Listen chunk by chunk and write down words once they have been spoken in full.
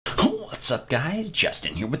What's up guys,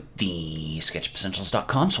 Justin here with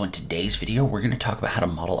TheSketchUpEssentials.com. So in today's video, we're going to talk about how to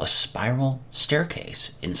model a spiral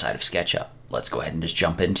staircase inside of SketchUp. Let's go ahead and just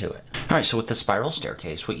jump into it. All right, so with the spiral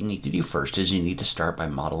staircase, what you need to do first is you need to start by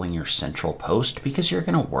modeling your central post because you're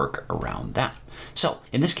going to work around that. So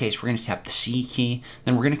in this case, we're going to tap the C key,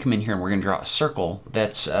 then we're going to come in here and we're going to draw a circle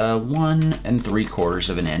that's 1 3/4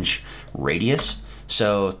 of an inch radius,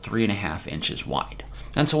 so 3.5 inches wide.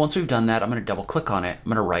 And so once we've done that, I'm going to double click on it. I'm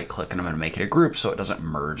going to right click and I'm going to make it a group so it doesn't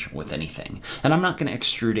merge with anything. And I'm not going to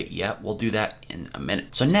extrude it yet. We'll do that in a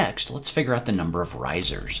minute. So next, let's figure out the number of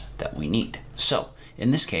risers that we need. So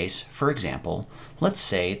in this case, for example, let's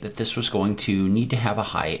say that this was going to need to have a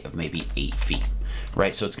height of maybe 8 feet,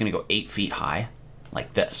 right? So it's going to go 8 feet high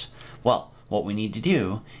like this. Well, what we need to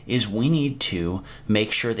do is we need to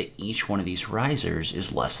make sure that each one of these risers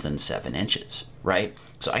is less than 7 inches, right?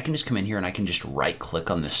 So I can just come in here and I can just right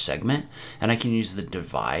click on this segment and I can use the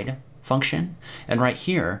divide function. And right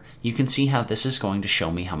here, you can see how this is going to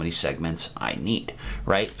show me how many segments I need,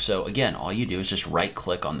 right? So again, all you do is just right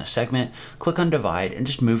click on the segment, click on divide, and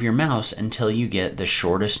just move your mouse until you get the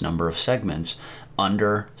shortest number of segments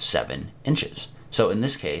under 7 inches. So in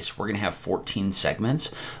this case, we're going to have 14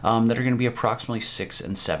 segments that are going to be approximately 6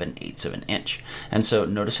 7/8 of an inch. And so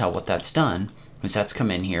notice how what that's done is that's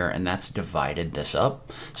come in here and that's divided this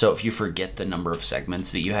up. So if you forget the number of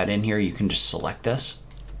segments that you had in here, you can just select this.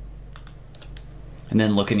 And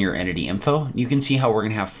then look in your entity info. You can see how we're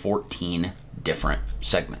going to have 14 different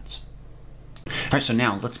segments. All right, so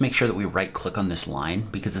now let's make sure that we right click on this line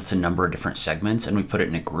because it's a number of different segments and we put it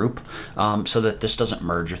in a group so that this doesn't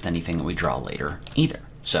merge with anything that we draw later either.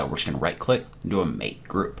 So we're just gonna right click and do a make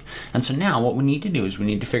group. And so now what we need to do is we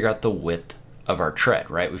need to figure out the width of our tread,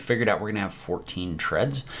 right? We figured out we're gonna have 14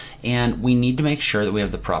 treads and we need to make sure that we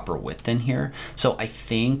have the proper width in here. So I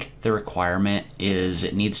think the requirement is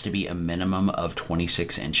it needs to be a minimum of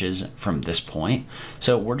 26 inches from this point.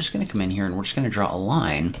 So we're just gonna come in here and we're just gonna draw a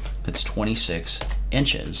line that's 26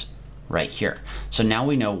 inches right here. So now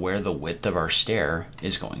we know where the width of our stair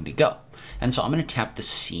is going to go. And so I'm gonna tap the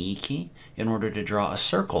C key in order to draw a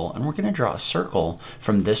circle, and we're gonna draw a circle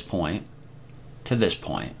from this point to this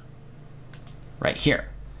point right here.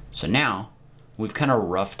 So now we've kind of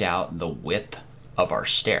roughed out the width of our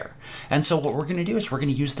stair. And so what we're going to do is we're going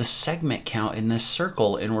to use the segment count in this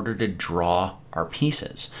circle in order to draw our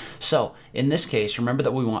pieces. So in this case, remember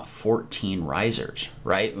that we want 14 risers,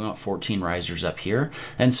 right? We want 14 risers up here.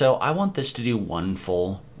 And so I want this to do 1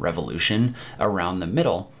 full revolution around the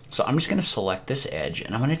middle. So I'm just going to select this edge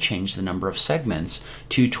and I'm going to change the number of segments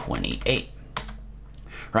to 28.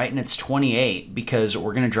 Right, and it's 28 because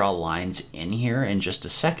we're going to draw lines in here in just a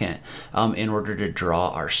second in order to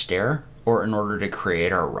draw our stair or in order to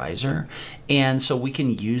create our riser. And so we can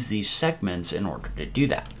use these segments in order to do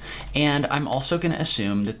that. And I'm also going to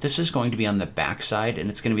assume that this is going to be on the back side and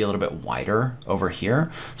it's going to be a little bit wider over here.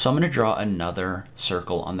 So I'm going to draw another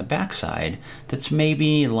circle on the back side that's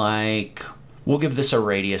maybe like, we'll give this a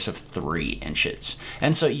radius of 3 inches.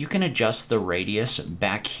 And so you can adjust the radius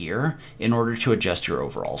back here in order to adjust your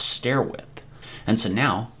overall stair width. And so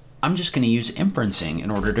now I'm just going to use inferencing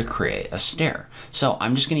in order to create a stair. So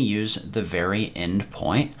I'm just going to use the very end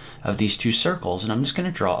point of these two circles and I'm just going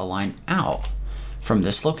to draw a line out from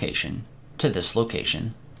this location to this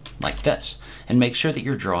location like this. And make sure that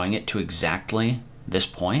you're drawing it to exactly this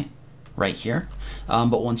point right here.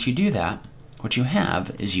 But once you do that, what you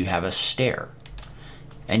have is you have a stair.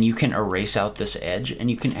 And you can erase out this edge and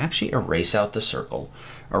you can actually erase out the circle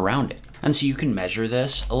around it. And so you can measure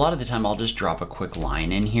this. A lot of the time I'll just drop a quick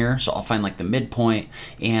line in here. So I'll find like the midpoint,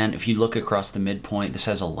 and if you look across the midpoint, this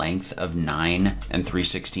has a length of 9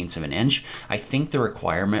 3/16 of an inch. I think the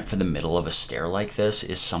requirement for the middle of a stair like this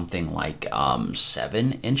is something like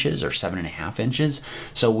 7 inches or 7.5 inches.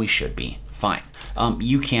 So we should be fine.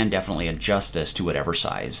 You can definitely adjust this to whatever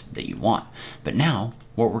size that you want. But now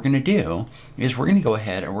what we're gonna do is we're gonna go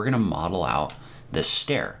ahead and we're gonna model out this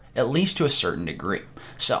stair, at least to a certain degree.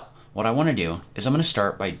 So what I wanna do is I'm gonna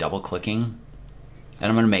start by double clicking and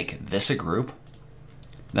I'm gonna make this a group.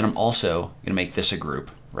 Then I'm also gonna make this a group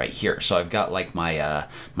right here. So I've got like my,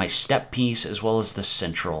 my step piece as well as the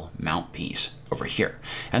central mount piece over here.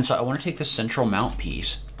 And so I wanna take the central mount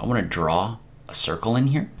piece, I wanna draw a circle in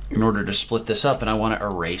here in order to split this up, and I want to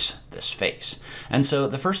erase this face. And so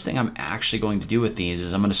the first thing I'm actually going to do with these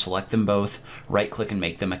is I'm going to select them both, right click and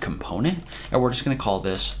make them a component, and we're just going to call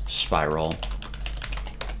this spiral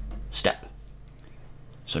step.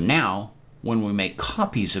 So now when we make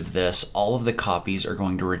copies of this, all of the copies are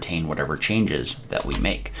going to retain whatever changes that we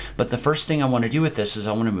make. But the first thing I want to do with this is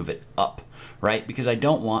I want to move it up right? Because I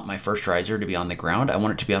don't want my first riser to be on the ground. I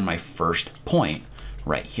want it to be on my first point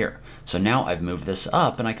right here. So now I've moved this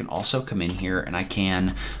up, and I can also come in here and I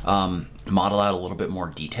can model out a little bit more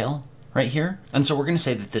detail right here. And so we're going to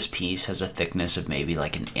say that this piece has a thickness of maybe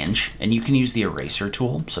like 1 inch, and you can use the eraser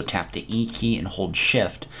tool. So tap the E key and hold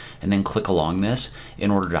shift and then click along this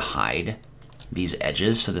in order to hide these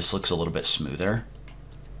edges. So this looks a little bit smoother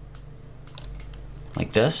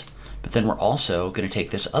like this. But then we're also going to take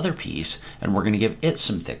this other piece and we're going to give it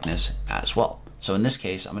some thickness as well. So in this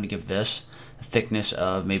case, I'm going to give this a thickness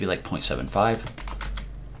of maybe like 0.75.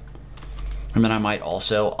 And then I might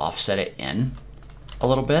also offset it in a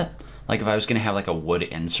little bit. Like if I was going to have like a wood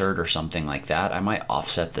insert or something like that, I might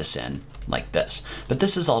offset this in like this. But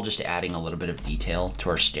this is all just adding a little bit of detail to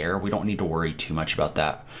our stair. We don't need to worry too much about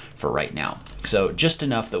that for right now. So just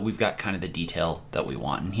enough that we've got kind of the detail that we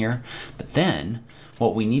want in here. But then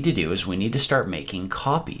what we need to do is we need to start making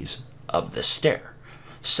copies of this stair.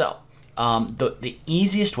 So the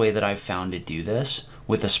easiest way that I've found to do this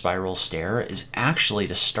with a spiral stair is actually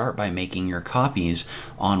to start by making your copies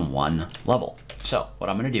on one level. So what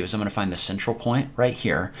I'm going to do is I'm going to find the central point right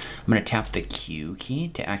here. I'm going to tap the Q key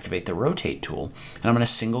to activate the rotate tool, and I'm going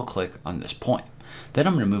to single click on this point. Then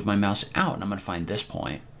I'm going to move my mouse out and I'm going to find this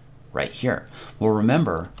point right here. Well,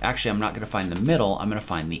 remember, actually I'm not going to find the middle, I'm going to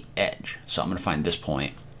find the edge. So I'm going to find this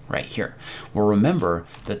point right here. Well, remember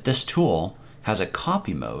that this tool has a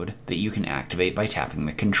copy mode that you can activate by tapping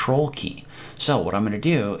the control key. So what I'm going to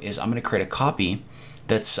do is I'm going to create a copy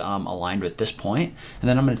that's aligned with this point, and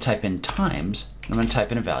then I'm going to type in times, and I'm going to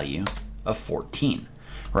type in a value of 14.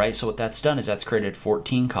 Right, so what that's done is that's created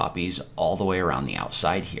 14 copies all the way around the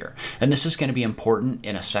outside here. And this is going to be important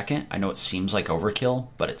in a second. I know it seems like overkill,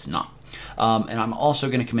 but it's not. And I'm also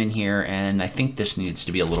going to come in here, and I think this needs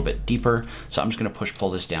to be a little bit deeper. So I'm just going to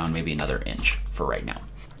pull this down maybe another inch for right now.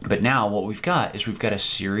 But now what we've got is we've got a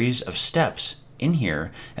series of steps in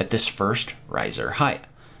here at this first riser height.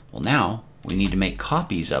 Well, now we need to make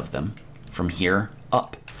copies of them from here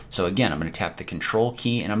up. So again, I'm going to tap the control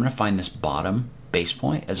key, and I'm going to find this bottom base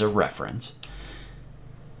point as a reference.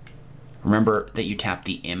 Remember that you tap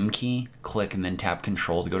the M key, click, and then tap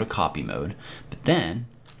control to go to copy mode. But then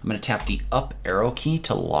I'm going to tap the up arrow key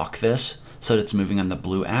to lock this so that it's moving on the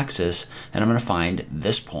blue axis, and I'm going to find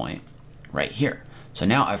this point right here. So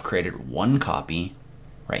now I've created one copy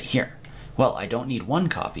right here. Well, I don't need one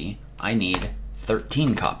copy, I need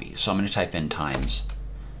 13 copies. So I'm going to type in times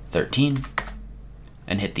 13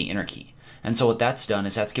 and hit the enter key. And so what that's done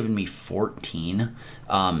is that's given me 14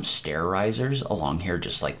 stair risers along here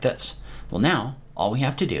just like this. Well, now all we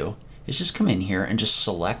have to do is just come in here and just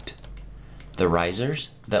select the risers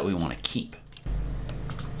that we want to keep.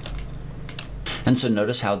 And so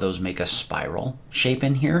notice how those make a spiral shape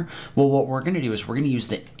in here. Well, what we're going to do is we're going to use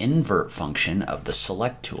the invert function of the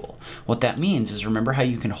select tool. What that means is, remember how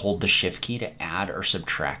you can hold the shift key to add or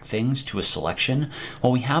subtract things to a selection?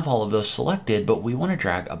 Well, we have all of those selected, but we want to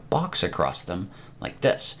drag a box across them like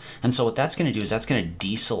this. And so what that's going to do is that's going to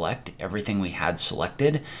deselect everything we had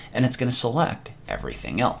selected, and it's going to select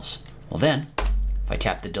everything else. Well, then if I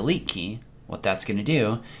tap the delete key, what that's going to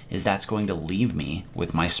do is that's going to leave me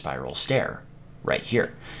with my spiral stair right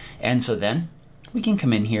here. And so then we can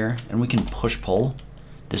come in here and we can push-pull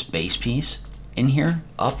this base piece in here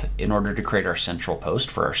up in order to create our central post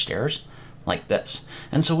for our stairs like this.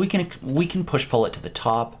 And so we can push-pull it to the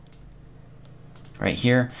top right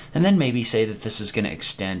here, and then maybe say that this is going to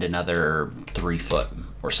extend another 3 foot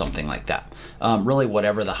or something like that. Really,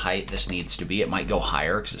 whatever the height this needs to be, it might go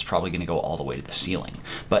higher because it's probably going to go all the way to the ceiling.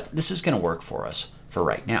 But this is going to work for us for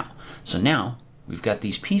right now. So now we've got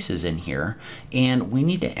these pieces in here, and we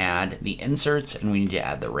need to add the inserts and we need to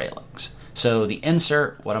add the railings. So the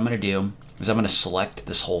insert, what I'm going to do is I'm going to select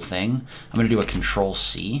this whole thing. I'm going to do a Control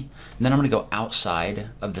C, and then I'm going to go outside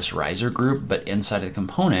of this riser group, but inside of the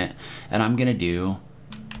component, and I'm going to do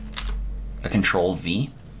a Control V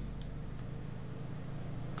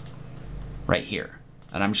right here.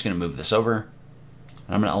 And I'm just going to move this over,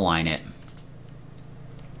 and I'm going to align it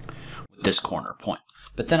with this corner point.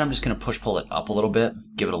 But then I'm just going to push-pull it up a little bit,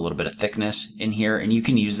 give it a little bit of thickness in here, and you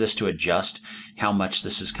can use this to adjust how much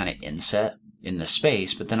this is kind of inset in the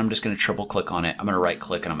space. But then I'm just going to triple-click on it, I'm going to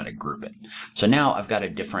right-click, and I'm going to group it. So now I've got a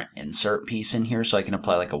different insert piece in here, so I can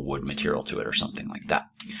apply like a wood material to it or something like that.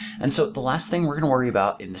 And so the last thing we're going to worry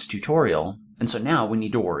about in this tutorial, and so now we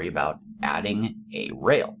need to worry about adding a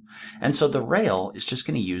rail. And so the rail is just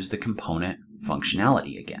going to use the component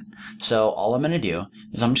functionality again. So all I'm going to do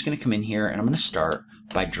is I'm just going to come in here and I'm going to start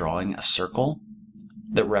by drawing a circle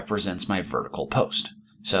that represents my vertical post.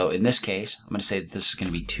 So in this case, I'm going to say that this is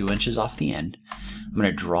going to be 2 inches off the end. I'm going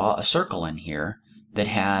to draw a circle in here that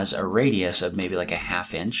has a radius of maybe like a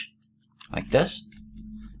 1/2 inch, like this.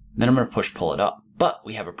 Then I'm going to push pull it up. But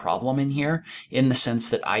we have a problem in here in the sense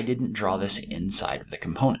that I didn't draw this inside of the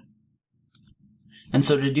component. And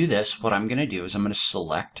so to do this, what I'm going to do is I'm going to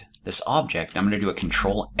select this object. I'm going to do a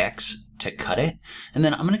Control X to cut it. And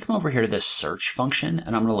then I'm going to come over here to this search function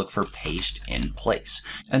and I'm going to look for paste in place.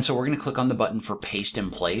 And so we're going to click on the button for paste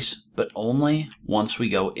in place, but only once we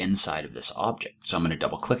go inside of this object. So I'm going to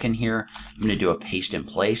double click in here. I'm going to do a paste in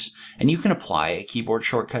place, and you can apply a keyboard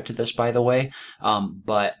shortcut to this, by the way.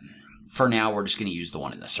 But for now, we're just going to use the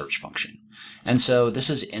one in the search function. And so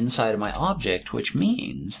this is inside of my object, which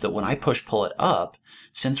means that when I push pull it up,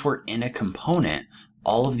 since we're in a component,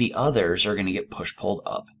 all of the others are going to get push pulled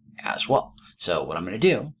up as well. So what I'm going to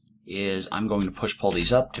do is I'm going to push pull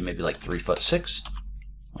these up to maybe like 3'6",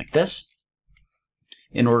 like this,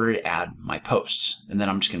 in order to add my posts. And then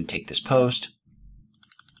I'm just going to take this post,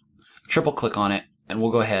 triple click on it, and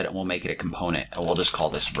we'll go ahead and we'll make it a component, and we'll just call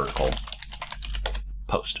this vertical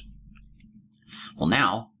post. Well,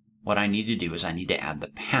 now what I need to do is I need to add the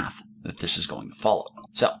path that this is going to follow.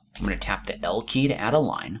 So I'm going to tap the L key to add a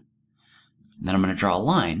line. And then I'm going to draw a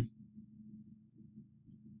line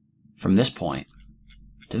from this point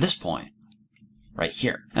to this point right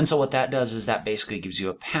here. And so what that does is that basically gives you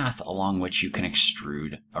a path along which you can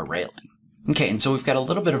extrude a railing. Okay, and so we've got a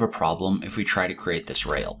little bit of a problem if we try to create this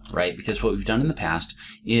rail, right? Because what we've done in the past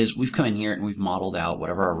is we've come in here and we've modeled out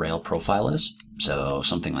whatever our rail profile is. So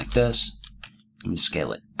something like this. I'm going to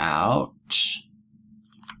scale it out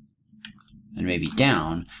and maybe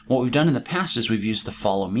down. What we've done in the past is we've used the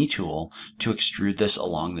Follow Me tool to extrude this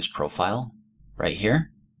along this profile right here.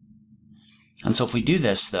 And so if we do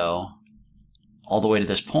this, though, all the way to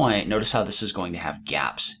this point, notice how this is going to have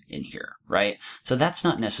gaps in here, right? So that's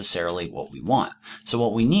not necessarily what we want. So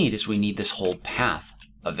what we need is we need this whole path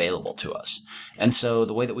available to us. And so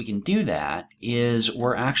the way that we can do that is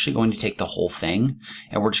we're actually going to take the whole thing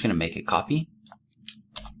and we're just going to make a copy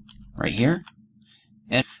right here.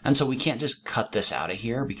 And so we can't just cut this out of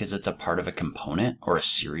here because it's a part of a component or a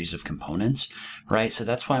series of components, right? So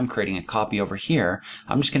that's why I'm creating a copy over here.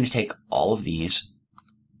 I'm just going to take all of these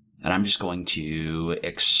and I'm just going to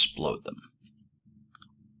explode them.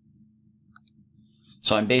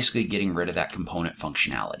 So I'm basically getting rid of that component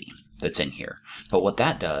functionality that's in here. But what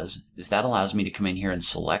that does is that allows me to come in here and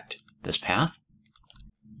select this path.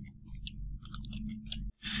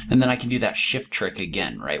 And then I can do that shift trick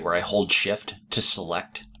again, right? Where I hold shift to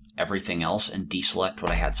select everything else and deselect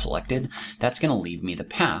what I had selected. That's going to leave me the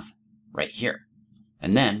path right here.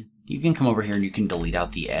 And then you can come over here and you can delete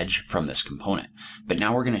out the edge from this component. But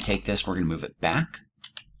now we're going to take this, we're going to move it back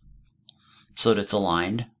so that it's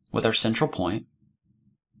aligned with our central point.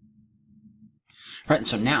 All right, and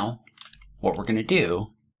so now what we're going to do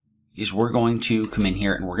is we're going to come in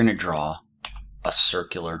here and we're going to draw a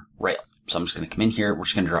circular rail. So I'm just going to come in here, we're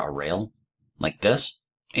just going to draw a rail like this.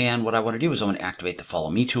 And what I want to do is I want to activate the Follow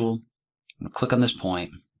Me tool. I'm going to click on this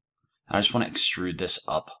point, and I just want to extrude this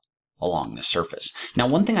up along the surface. Now,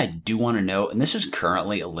 one thing I do want to note, and this is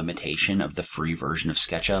currently a limitation of the free version of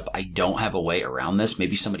SketchUp, I don't have a way around this,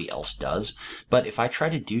 maybe somebody else does, but if I try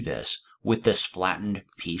to do this with this flattened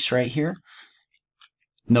piece right here,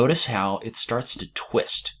 notice how it starts to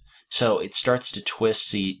twist. So it starts to twist,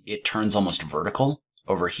 see, it turns almost vertical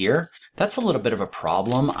over here. That's a little bit of a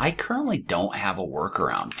problem. I currently don't have a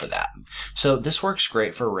workaround for that. So this works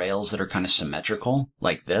great for rails that are kind of symmetrical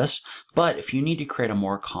like this, but if you need to create a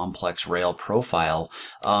more complex rail profile,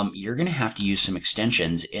 you're going to have to use some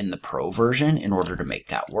extensions in the Pro version in order to make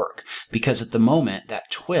that work. Because at the moment,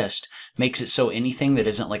 that twist makes it so anything that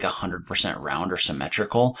isn't like 100% round or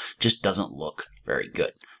symmetrical just doesn't look very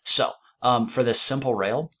good. So for this simple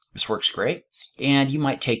rail, this works great. And you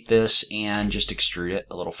might take this and just extrude it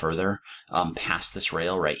a little further past this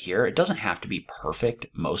rail right here. It doesn't have to be perfect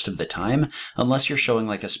most of the time unless you're showing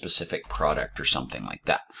like a specific product or something like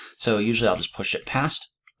that. So usually I'll just push it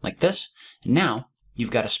past like this. And now you've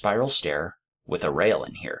got a spiral stair with a rail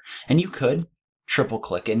in here. And you could triple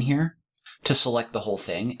click in here to select the whole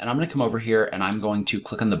thing. And I'm going to come over here and I'm going to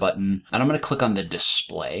click on the button and I'm going to click on the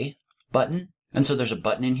display button. And so there's a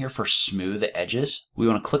button in here for smooth edges. We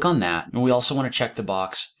want to click on that. And we also want to check the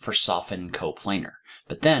box for soften coplanar.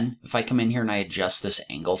 But then if I come in here and I adjust this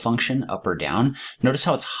angle function up or down, notice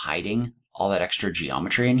how it's hiding all that extra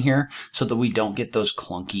geometry in here so that we don't get those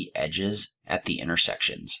clunky edges at the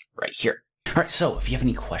intersections right here. All right, so if you have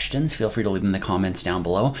any questions, feel free to leave them in the comments down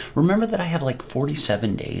below. Remember that I have like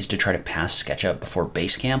 47 days to try to pass SketchUp before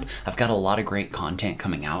Basecamp. I've got a lot of great content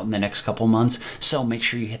coming out in the next couple months, so make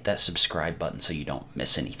sure you hit that subscribe button so you don't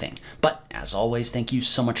miss anything. But as always, thank you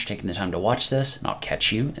so much for taking the time to watch this, and I'll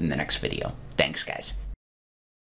catch you in the next video. Thanks, guys.